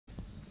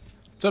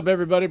What's up,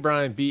 everybody?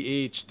 Brian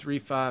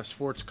BH35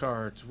 Sports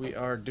Cards. We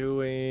are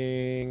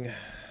doing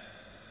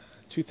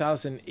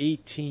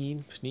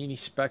 2018 Panini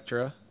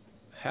Spectra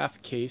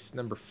half case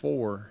number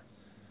 4.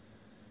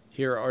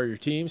 Here are your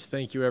teams.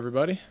 Thank you,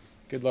 everybody.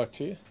 Good luck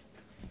to you.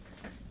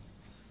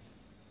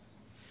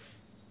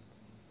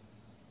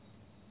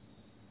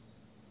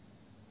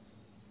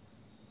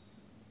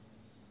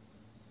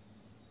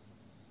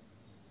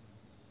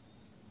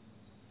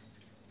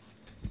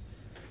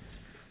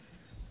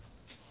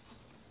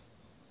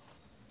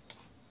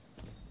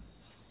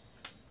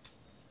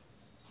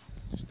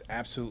 Just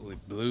absolutely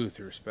blew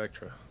through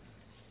Spectra.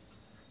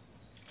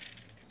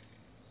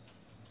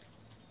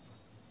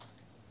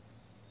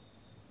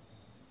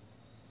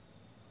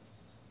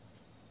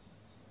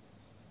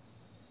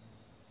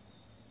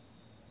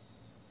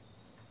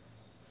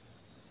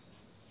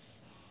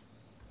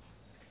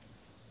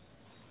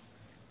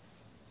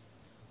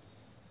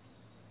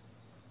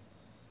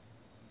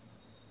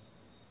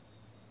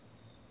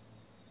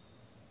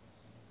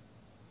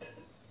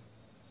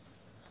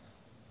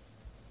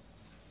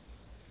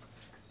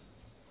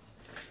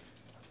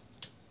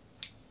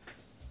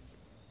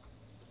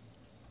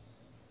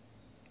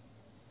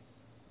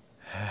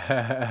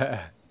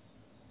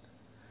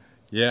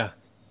 Yeah.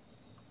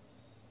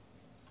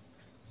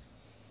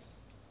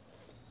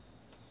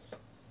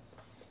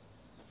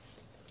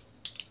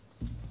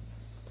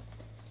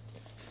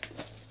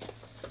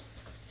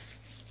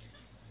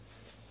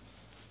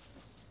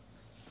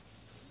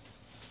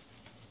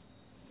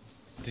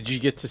 Did you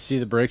get to see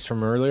the breaks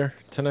from earlier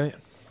tonight?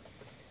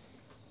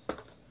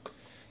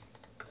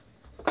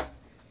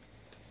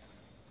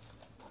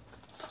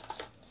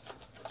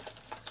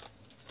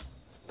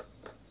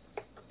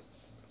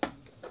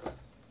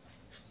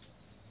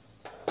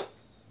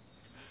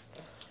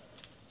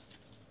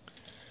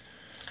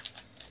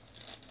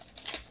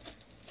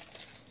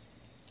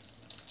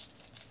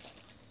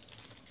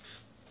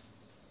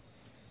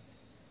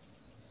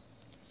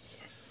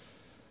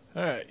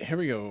 All right, here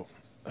we go.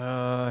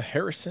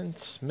 Harrison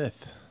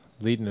Smith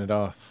leading it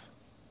off.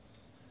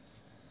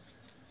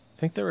 I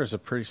think there was a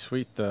pretty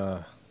sweet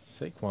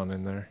Saquon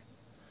in there.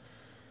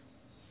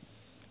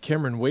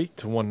 Cameron Wake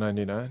to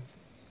 199.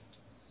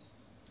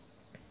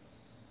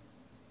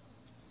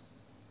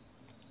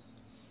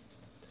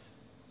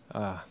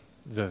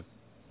 The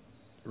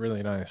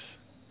really nice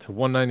to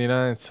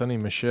 199. Sonny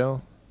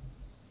Michel.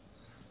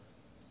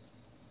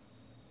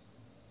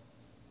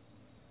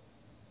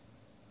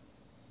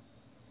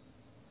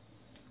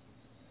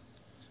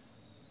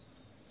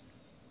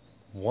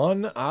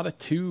 One out of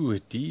 2,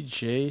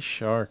 DJ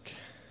Shark.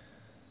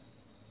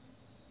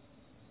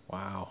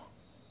 Wow.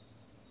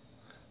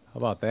 How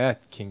about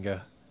that,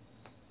 Kinga?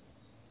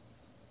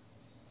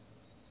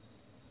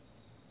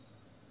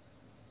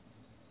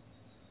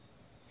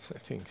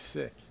 That thing's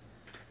sick.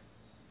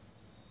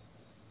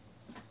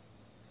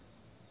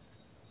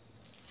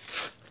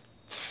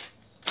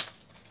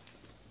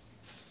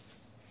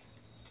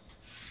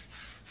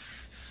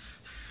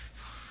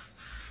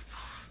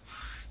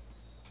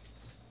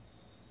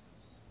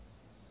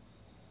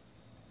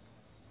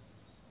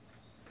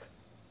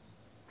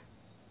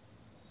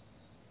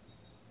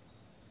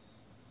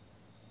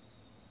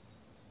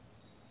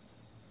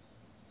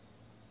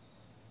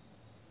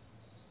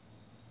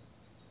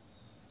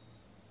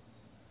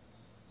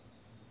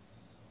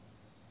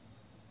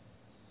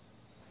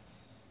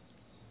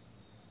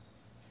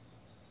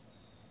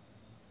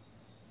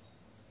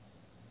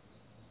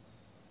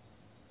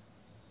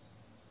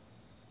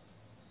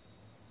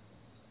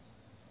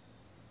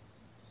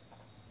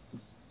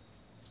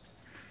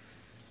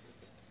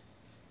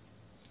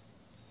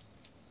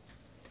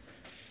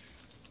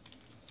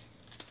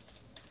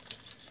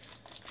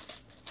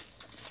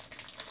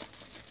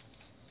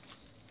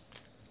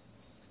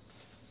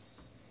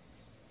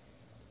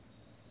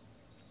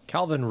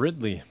 Calvin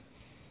Ridley.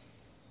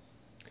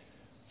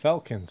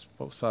 Falcons,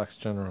 Bo Sox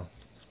General.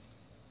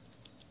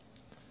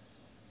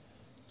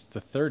 It's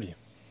the 30.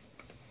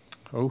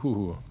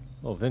 Oh,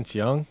 little Vince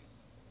Young.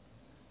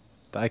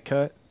 Die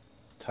cut.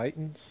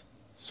 Titans.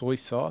 Soy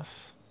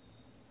sauce.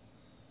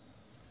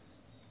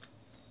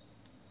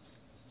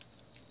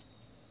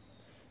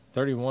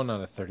 $31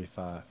 out of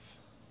 $35.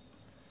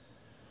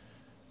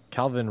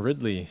 Calvin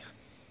Ridley.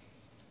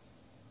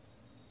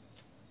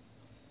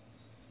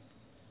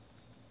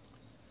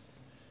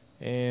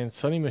 And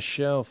Sonny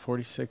Michel,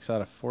 46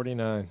 out of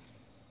 49.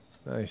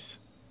 Nice.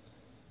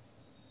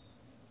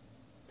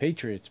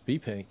 Patriots,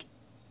 B-Pink.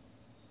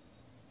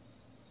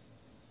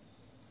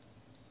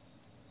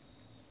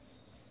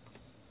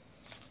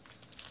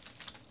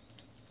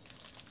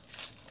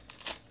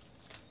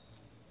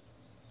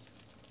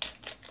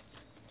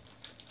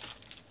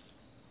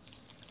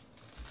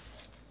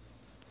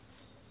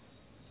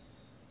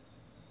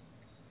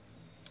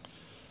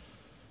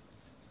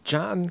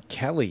 John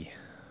Kelly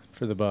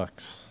for the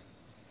Bucks.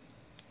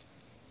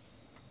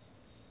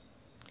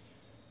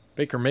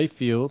 Baker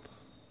Mayfield.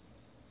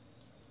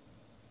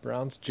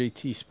 Browns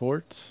JT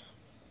Sports.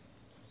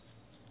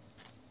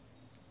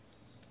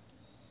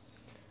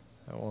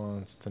 That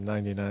one's to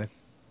 99.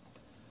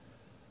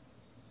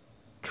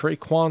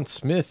 Traquan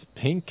Smith,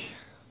 pink.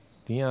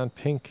 Neon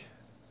pink.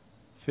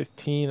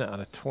 15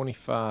 out of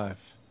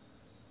 25.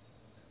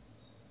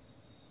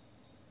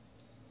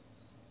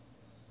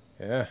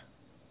 Yeah.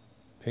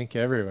 Pink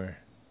everywhere.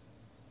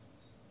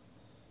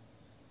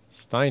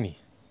 Steiny.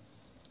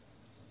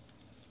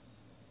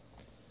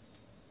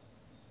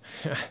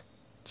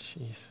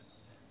 Jeez.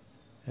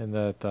 And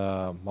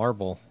that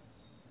marble.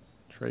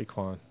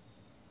 Traquan.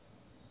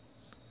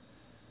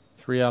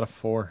 3 out of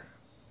 4.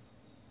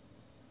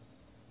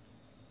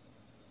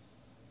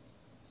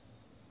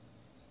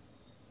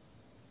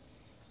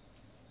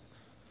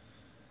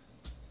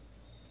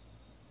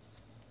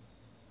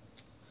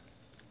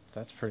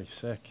 That's pretty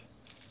sick.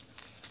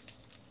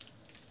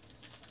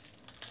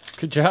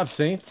 Good job,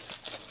 Saints.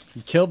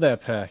 You killed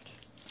that pack.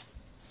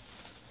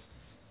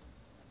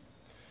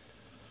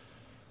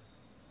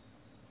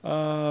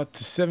 To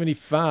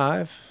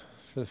 75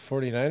 for the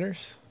 49ers.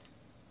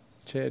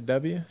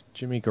 JW,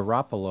 Jimmy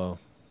Garoppolo.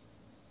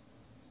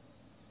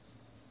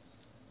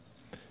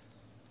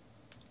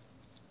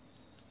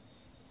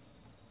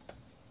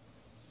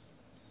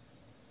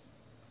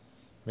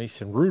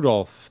 Mason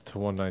Rudolph to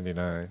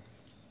 199.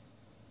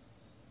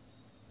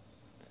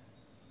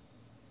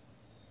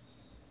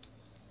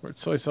 Where'd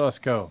Soy Sauce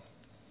go?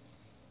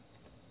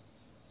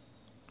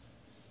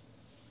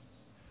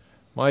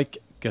 Mike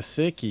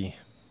Gesicki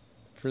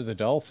for the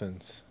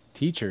Dolphins.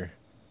 Teacher.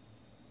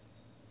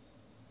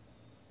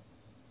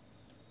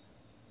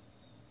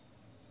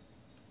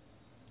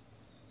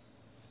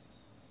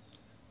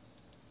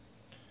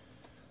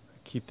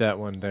 Keep that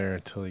one there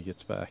until he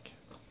gets back.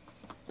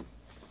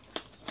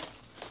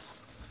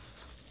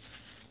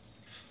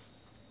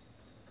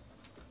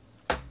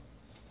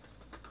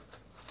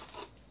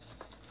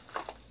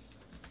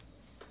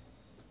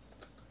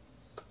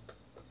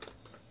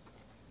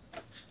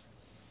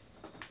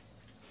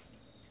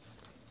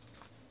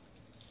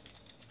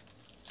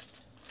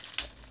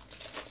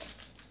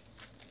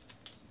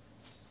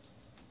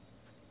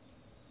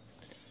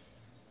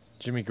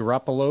 Jimmy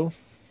Garoppolo.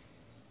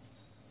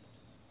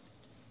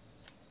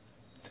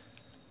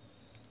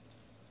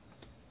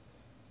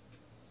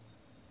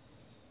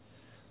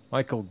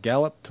 Michael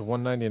Gallup to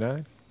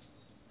 199.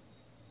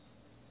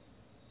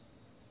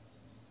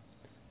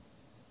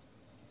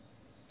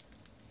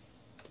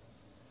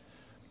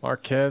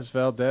 Marquez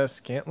Valdez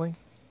Scantling.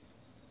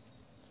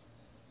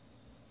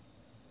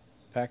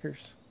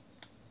 Packers.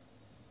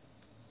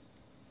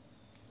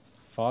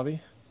 Fabi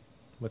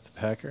with the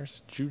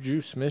Packers. Juju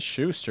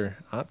Smith-Schuster.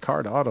 On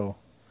card auto.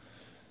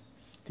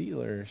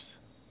 Steelers.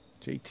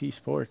 JT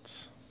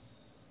Sports.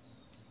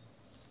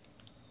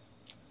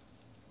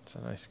 It's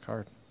a nice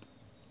card.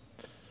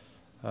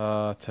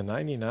 To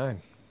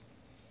 99.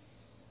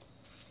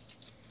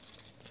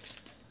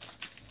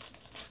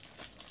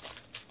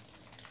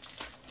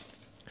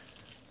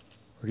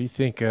 Where do you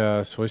think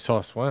Soy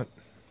Sauce went?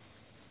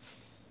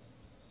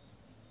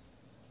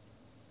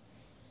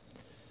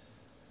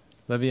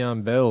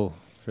 Le'Veon Bell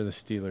for the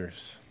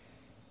Steelers.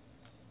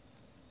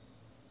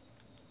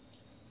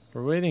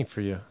 We're waiting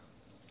for you.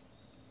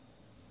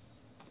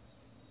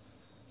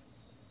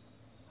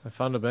 I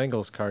found a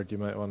Bengals card you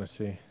might want to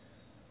see.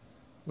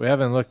 We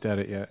haven't looked at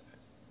it yet.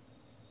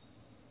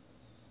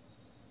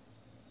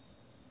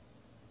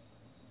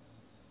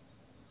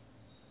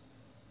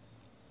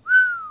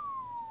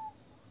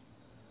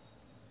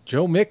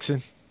 Joe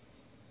Mixon.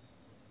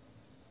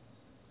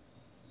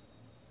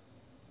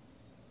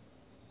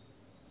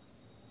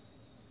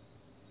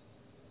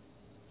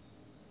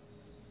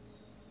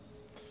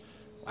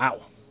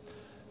 Wow.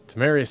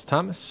 Demaryius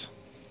Thomas.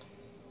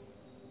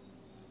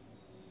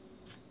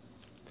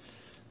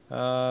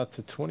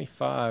 To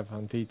 25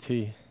 on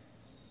DT.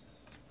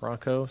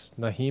 Broncos.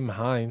 Naheem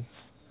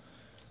Hines.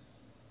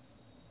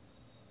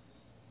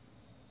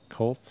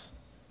 Colts.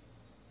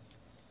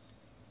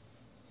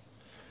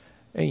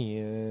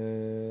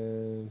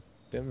 And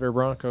Denver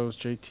Broncos.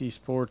 JT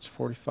Sports.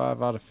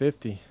 45 out of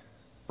 50.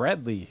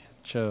 Bradley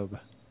Chubb.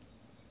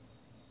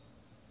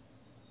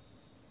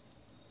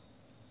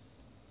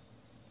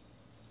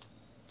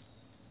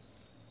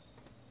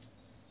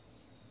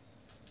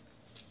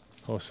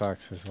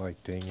 Sox is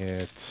like, dang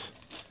it.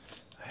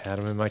 I had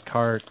him in my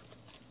cart.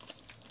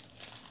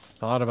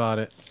 Thought about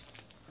it.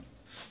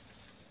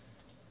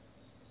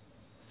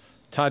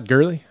 Todd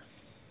Gurley.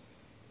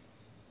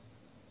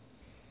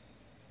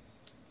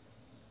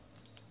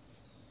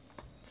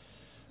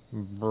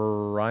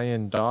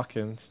 Brian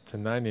Dawkins to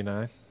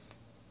 99.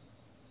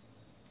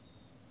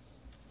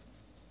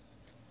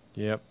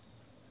 Yep.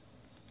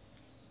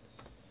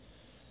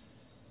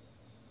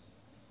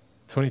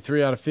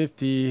 23 out of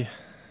 50.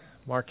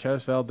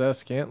 Marquez Valdez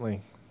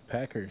Scantling.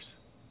 Packers.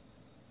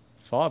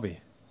 Fabi.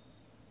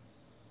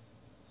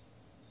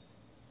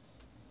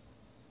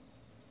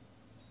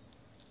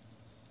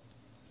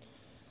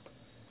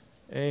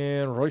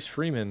 And Royce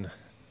Freeman.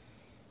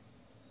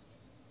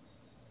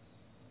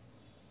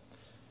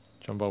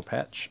 Jumbo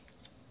patch.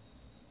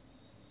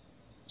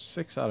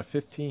 6 out of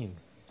 15.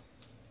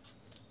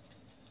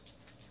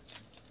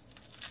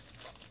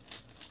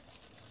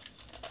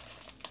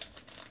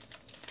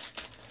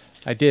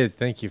 I did.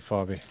 Thank you,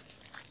 Fabi.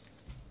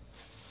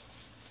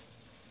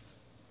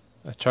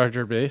 A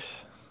Charger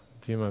base.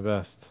 Do my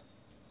best.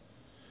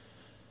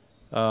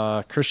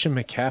 Christian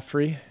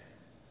McCaffrey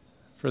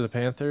for the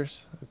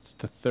Panthers. It's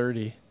to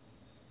 30.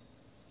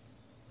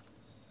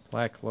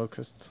 Black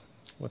Locust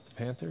with the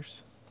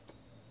Panthers.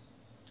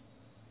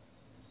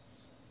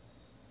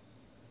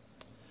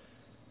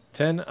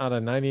 10 out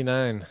of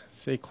 99.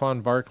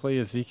 Saquon Barkley,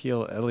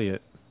 Ezekiel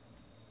Elliott.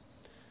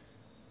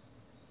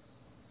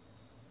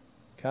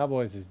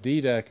 Cowboys is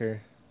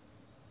D-Decker.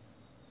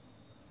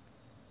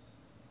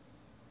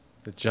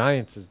 The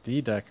Giants is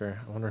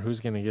D-Decker. I wonder who's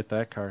going to get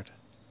that card.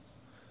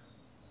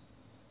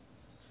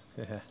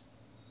 Yeah.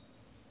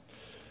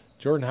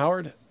 Jordan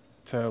Howard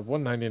to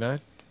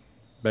 199.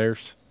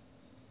 Bears.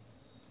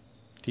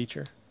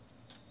 Teacher.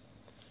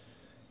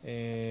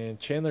 And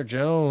Chandler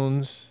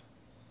Jones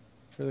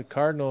for the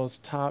Cardinals.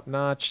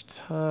 Top-notch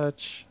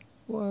touch.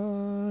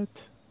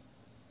 What?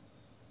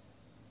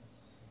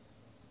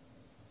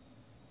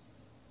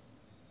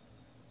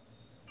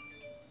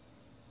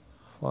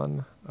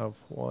 One of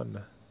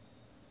one.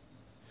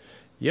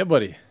 Yeah,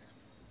 buddy.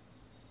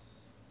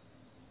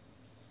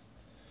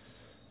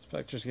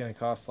 Spectra's going to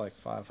cost like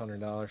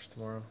 $500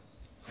 tomorrow.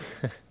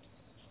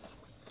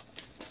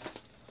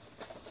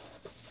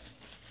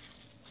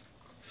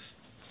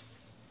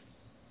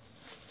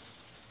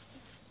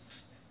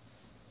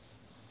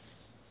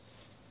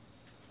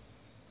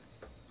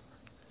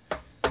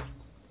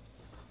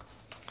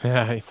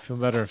 Yeah, I feel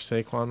better if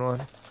Saquon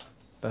won.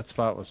 That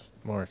spot was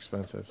more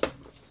expensive.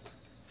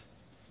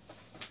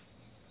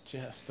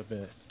 Just a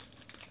bit.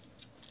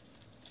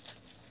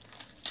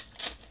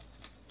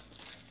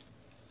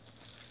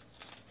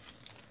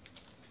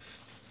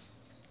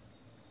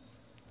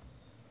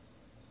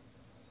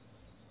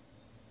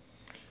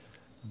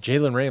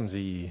 Jalen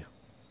Ramsey,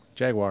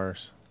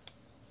 Jaguars.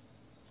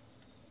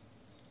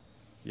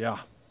 Yeah.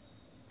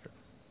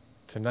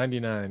 To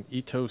 99.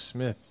 Ito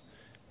Smith.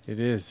 It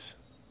is.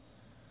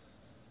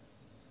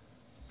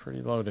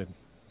 Pretty loaded.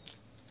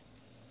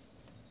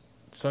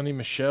 Sonny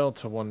Michel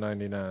to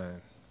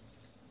 199.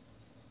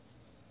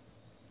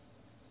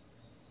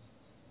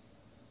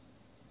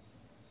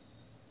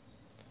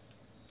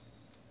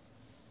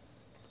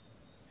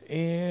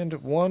 And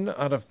 1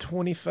 out of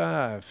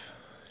 25.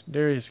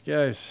 Darius,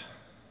 guys.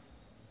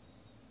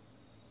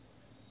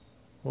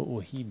 What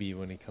will he be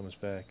when he comes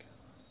back?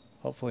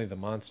 Hopefully the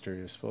monster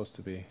he was supposed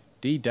to be.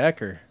 D.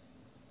 Decker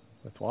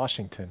with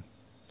Washington.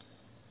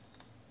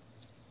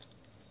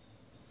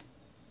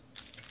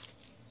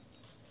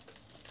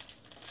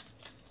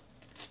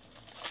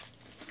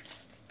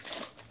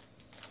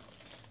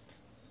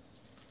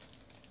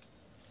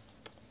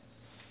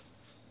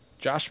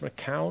 Josh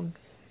McCown,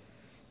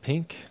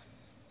 pink,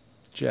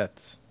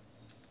 Jets.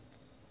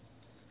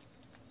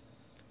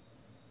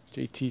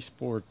 JT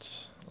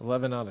Sports,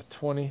 11 out of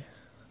 20.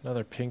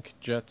 Another pink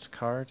Jets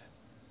card.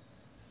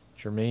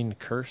 Jermaine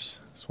Curse.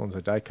 This one's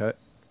a die cut.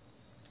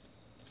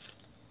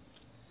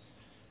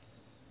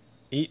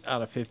 8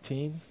 out of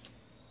 15.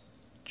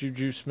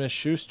 Juju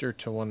Smith-Schuster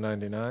to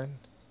 199.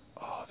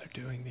 Oh, they're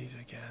doing these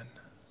again.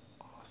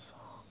 Awesome.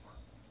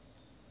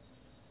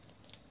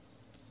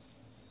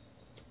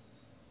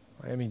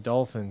 Miami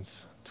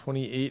Dolphins.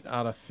 28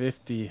 out of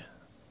 50.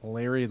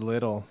 Larry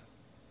Little.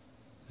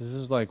 This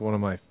is like one of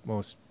my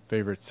most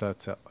favorite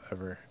sets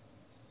ever.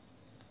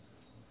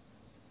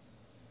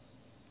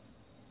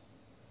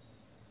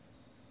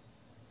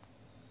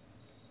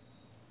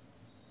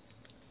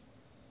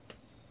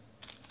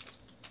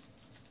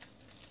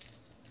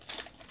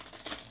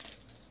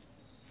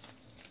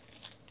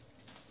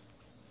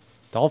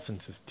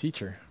 Dolphins is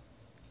teacher.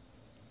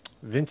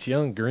 Vince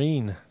Young,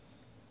 green.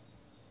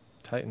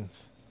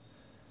 Titans.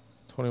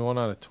 21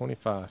 out of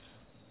 25.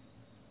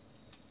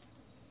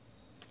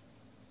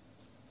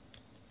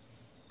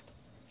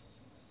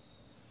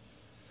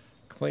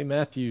 Clay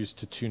Matthews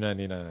to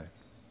 299.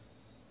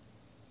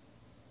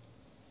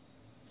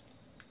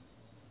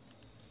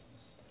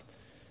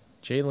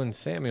 Jalen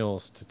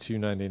Samuels to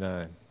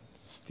 299.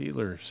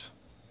 Steelers.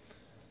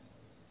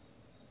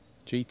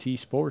 JT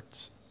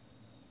Sports.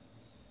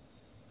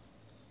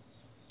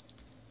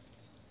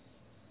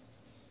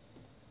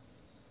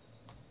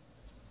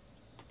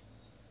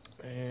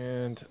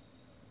 And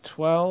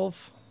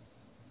 12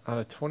 out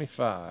of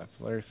 25.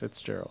 Larry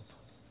Fitzgerald.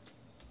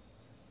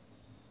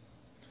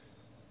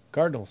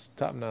 Cardinals,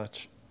 top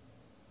notch.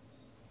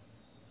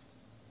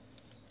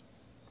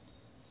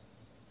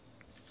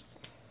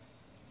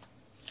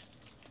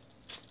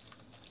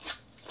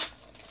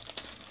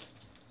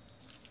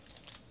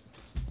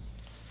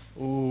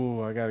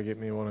 Ooh, I got to get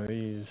me one of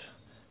these.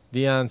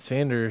 Deion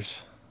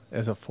Sanders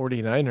as a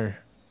 49er.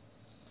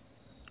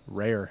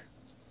 Rare.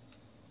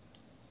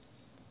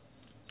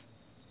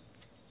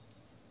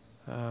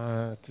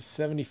 To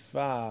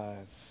 75.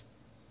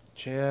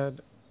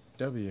 Chad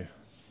W.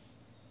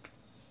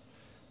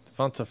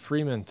 Devonta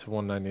Freeman to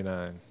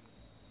 199.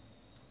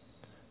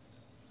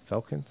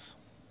 Falcons.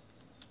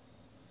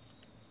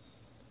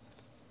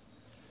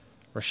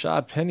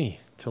 Rashad Penny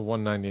to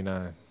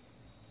 199.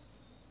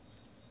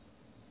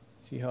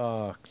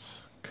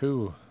 Seahawks.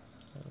 Koo.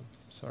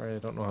 Sorry, I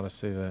don't know how to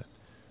say that.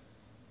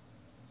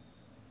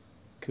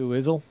 Koo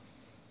Izzle.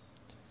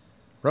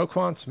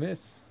 Roquan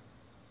Smith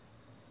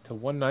to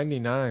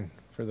 199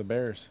 for the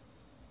Bears.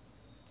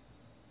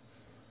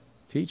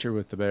 Teacher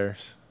with the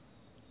Bears.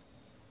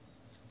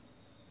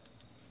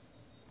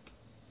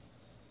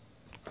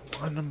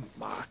 One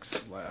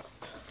box left.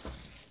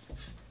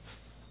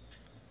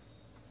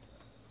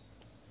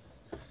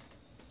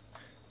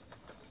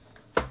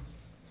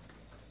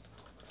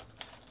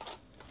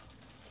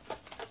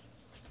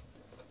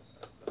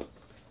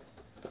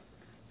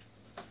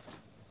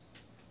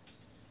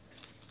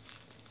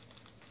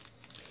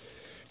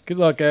 Good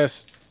luck,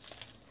 guys.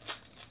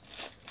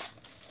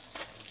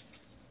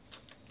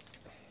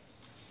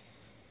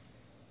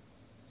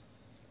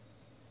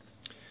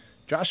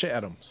 Josh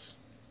Adams.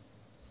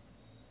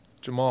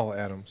 Jamal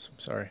Adams, I'm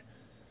sorry.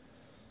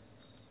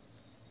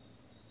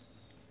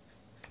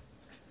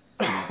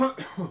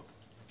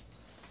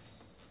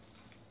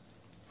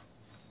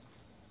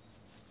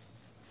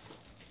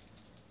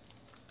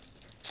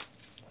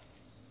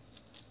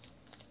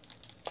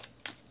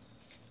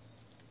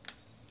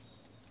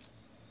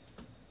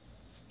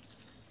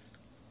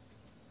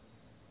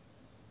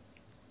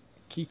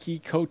 Kiki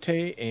Kote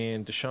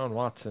and Deshaun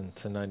Watson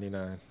to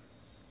 99.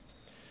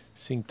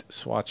 Synced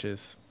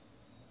swatches.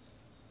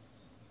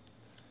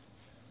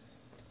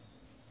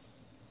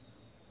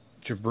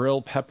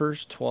 Jabril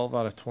Peppers, 12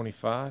 out of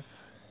 25.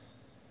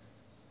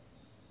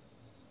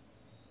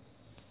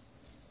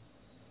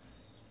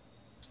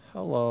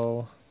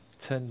 Hello.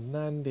 To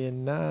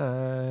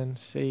 99.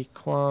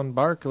 Saquon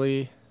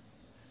Barkley.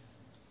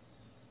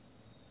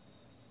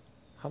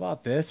 How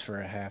about this for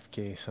a half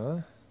case,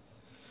 huh?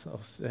 So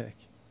sick.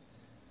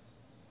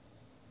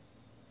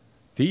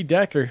 D.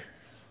 Decker.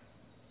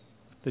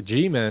 The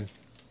G-Men.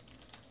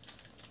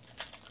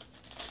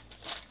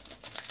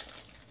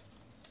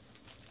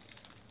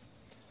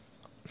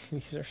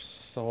 These are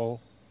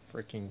so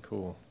freaking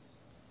cool.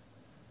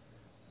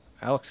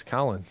 Alex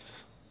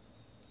Collins.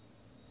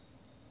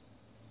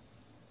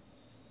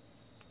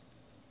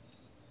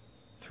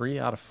 Three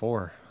out of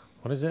 4.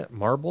 What is it?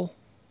 Marble?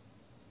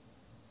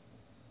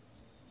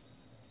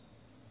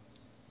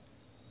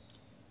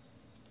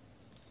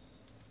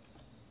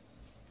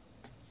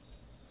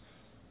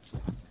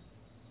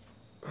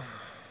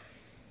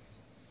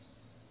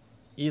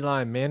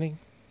 Eli Manning.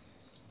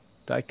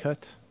 Die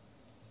cut.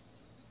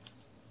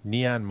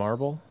 Neon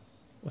Marble.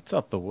 What's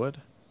up, the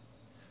wood?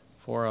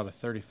 4 out of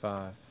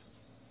 35.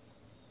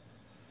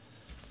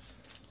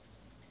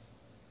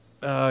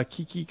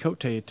 Kiki Kote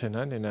to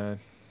 99.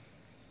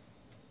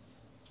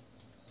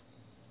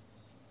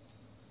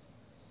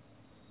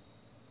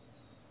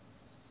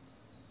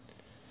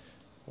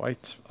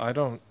 White, I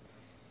don't...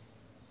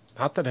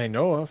 Not that I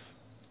know of.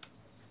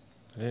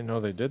 I didn't know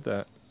they did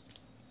that.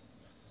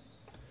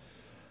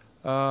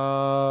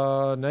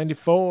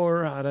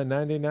 94 out of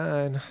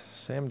 99.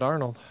 Sam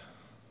Darnold.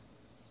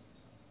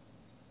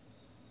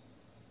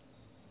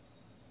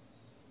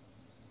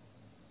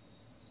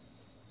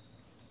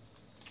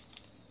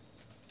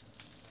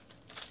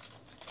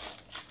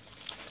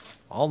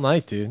 All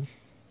night, dude.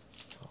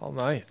 All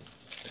night.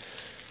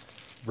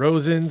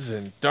 Rosens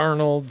and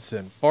Darnolds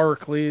and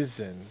Barkleys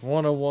and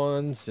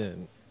 101s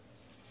and...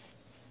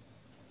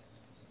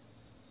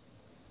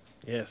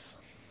 Yes.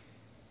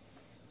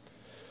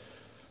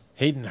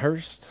 Hayden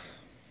Hurst.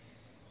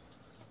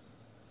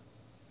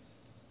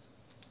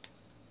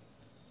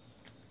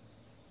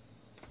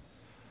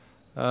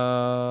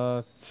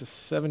 To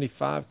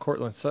 75,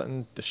 Cortland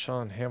Sutton,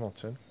 Deshaun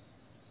Hamilton.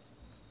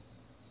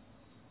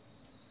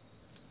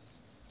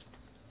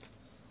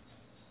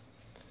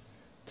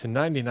 To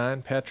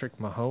 99, Patrick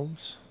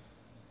Mahomes.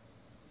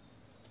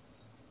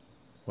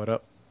 What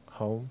up,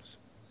 Holmes?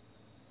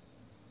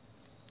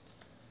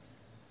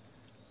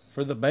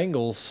 For the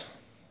Bengals,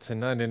 to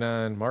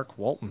 99, Mark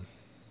Walton.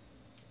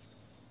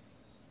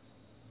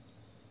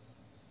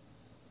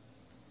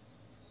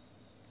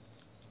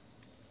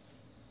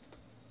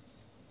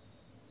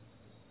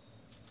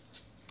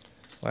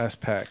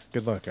 Last pack.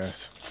 Good luck,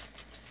 guys.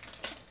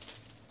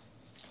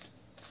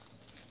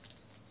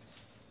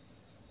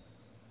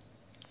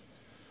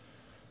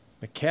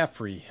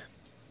 McCaffrey.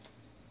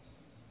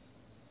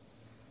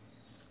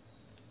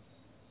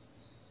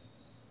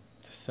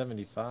 To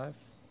 75.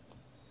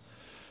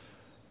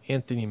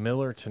 Anthony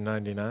Miller to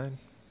 99.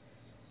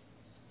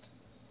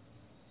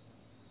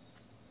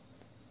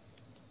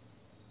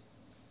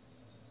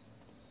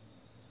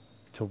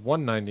 To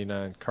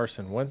 199,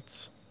 Carson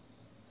Wentz.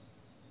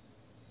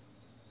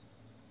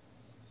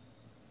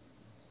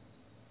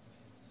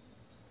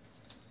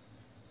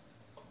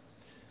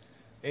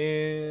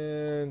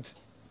 And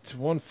to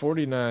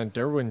 149,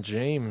 Derwin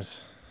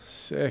James.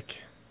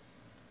 Sick.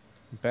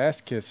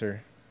 Bass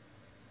Kisser.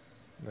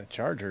 The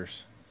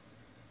Chargers.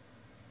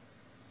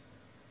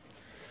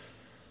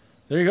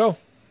 There you go.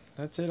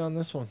 That's it on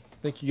this one.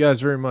 Thank you guys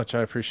very much. I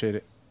appreciate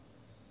it.